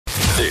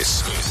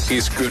This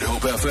is Good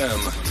Hope FM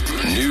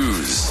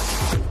News.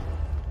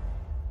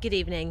 Good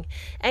evening.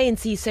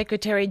 ANC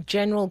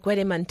Secretary-General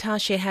Gwede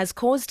Mantashe has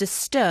caused a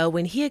stir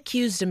when he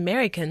accused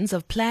Americans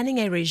of planning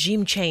a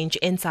regime change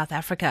in South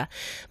Africa.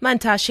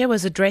 Mantashe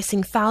was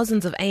addressing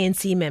thousands of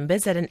ANC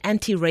members at an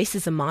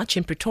anti-racism march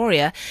in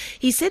Pretoria.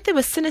 He said there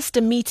were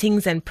sinister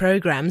meetings and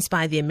programs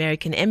by the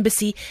American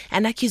embassy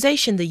and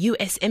accusation the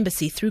US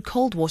embassy threw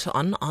cold water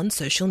on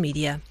social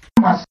media.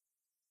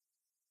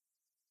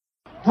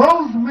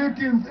 Those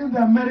meetings in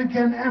the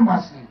American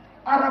embassy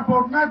are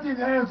about nothing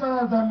else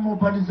other than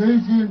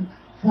mobilization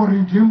for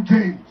regime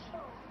change.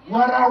 We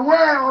are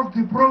aware of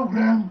the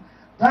program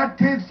that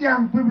takes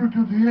young people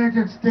to the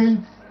United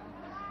States,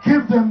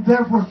 keep them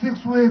there for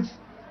 6 weeks,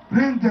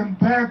 bring them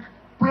back,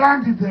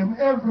 plant them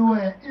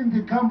everywhere in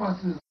the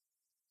campuses.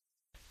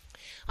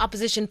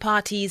 Opposition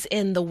parties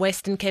in the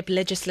Western Cape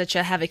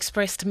legislature have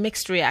expressed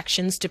mixed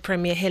reactions to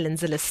Premier Helen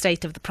Zilla's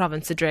State of the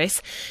Province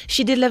address.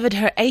 She delivered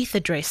her 8th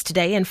address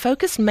today and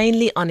focused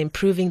mainly on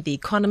improving the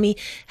economy,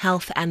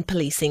 health and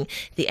policing.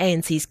 The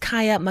ANC's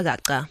Kaya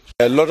Magaqa.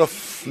 A lot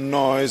of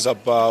noise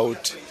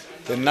about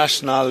the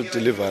national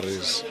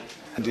deliveries,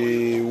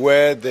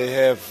 where they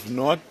have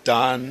not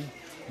done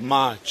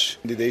much.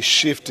 They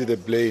shift the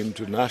blame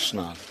to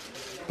national.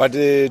 But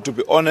to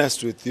be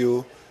honest with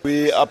you,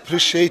 we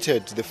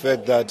appreciated the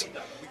fact that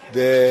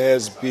there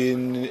has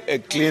been a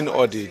clean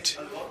audit.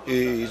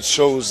 It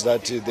shows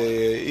that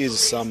there is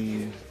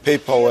some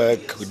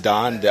paperwork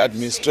done. The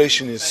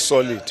administration is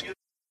solid.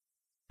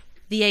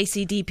 The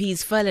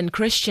ACDP's Ferlin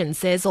Christian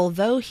says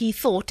although he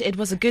thought it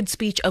was a good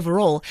speech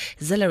overall,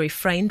 Zilla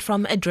refrained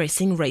from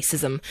addressing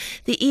racism.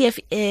 The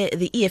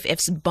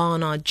EFF's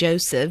Barnard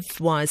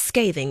Joseph was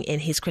scathing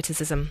in his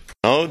criticism.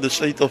 Now, the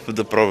State of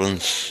the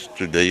Province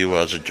today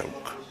was a joke.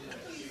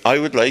 I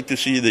would like to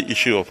see the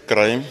issue of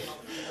crime,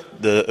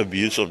 the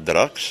abuse of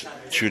drugs,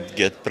 should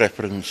get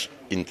preference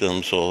in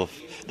terms of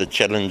the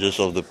challenges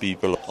of the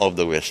people of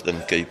the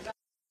Western Cape.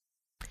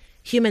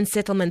 Human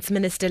Settlements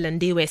Minister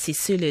Lindiwe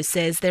Sisulu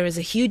says there is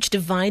a huge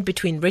divide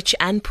between rich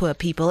and poor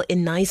people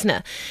in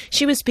Knysna.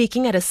 She was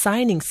speaking at a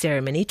signing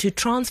ceremony to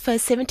transfer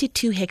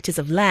 72 hectares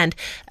of land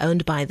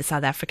owned by the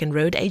South African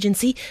Road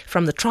Agency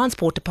from the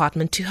Transport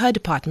Department to her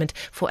department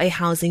for a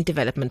housing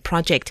development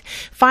project.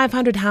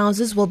 500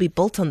 houses will be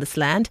built on this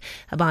land.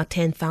 About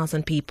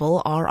 10,000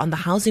 people are on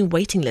the housing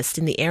waiting list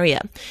in the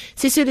area.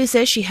 Sisulu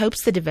says she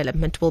hopes the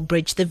development will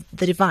bridge the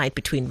divide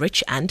between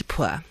rich and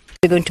poor.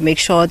 We're going to make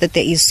sure that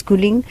there is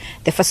schooling,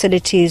 the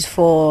facilities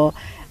for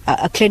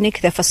a clinic,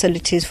 the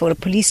facilities for a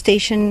police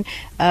station,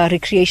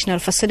 recreational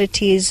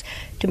facilities,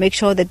 to make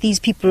sure that these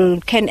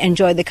people can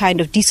enjoy the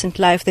kind of decent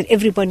life that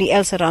everybody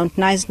else around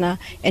Knysna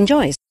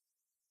enjoys.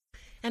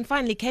 And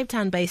finally, Cape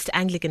Town-based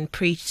Anglican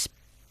priest,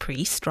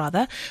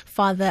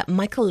 Father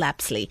Michael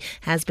Lapsley,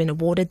 has been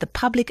awarded the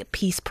Public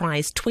Peace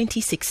Prize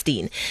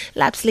 2016.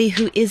 Lapsley,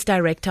 who is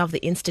director of the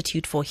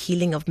Institute for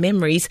Healing of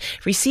Memories,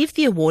 received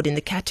the award in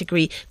the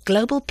category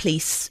Global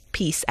Peace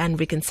and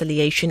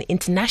Reconciliation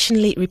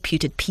Internationally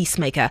Reputed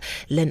Peacemaker.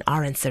 Lynn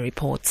Aronsa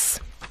reports.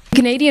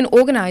 Canadian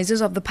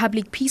organisers of the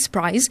Public Peace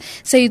Prize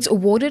say it's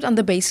awarded on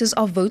the basis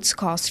of votes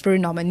cast for a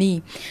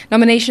nominee.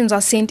 Nominations are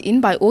sent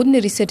in by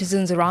ordinary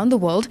citizens around the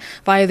world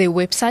via their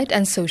website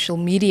and social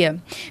media.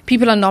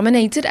 People are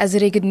nominated as a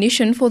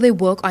recognition for their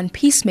work on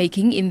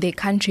peacemaking in their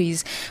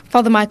countries.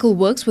 Father Michael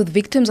works with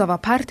victims of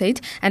apartheid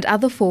and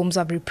other forms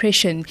of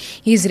repression.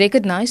 He is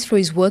recognised for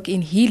his work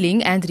in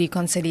healing and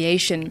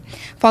reconciliation.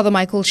 Father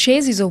Michael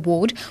shares his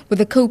award with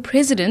the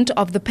co-president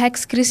of the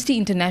Pax Christi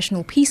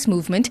International Peace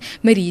Movement,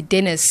 Marie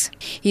Dennis.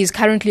 He is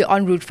currently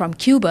en route from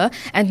Cuba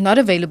and not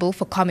available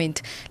for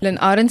comment. Lynn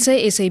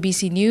Aronsa,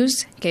 SABC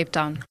News, Cape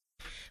Town.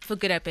 For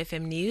Good Hope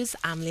FM News,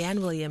 I'm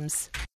Leanne Williams.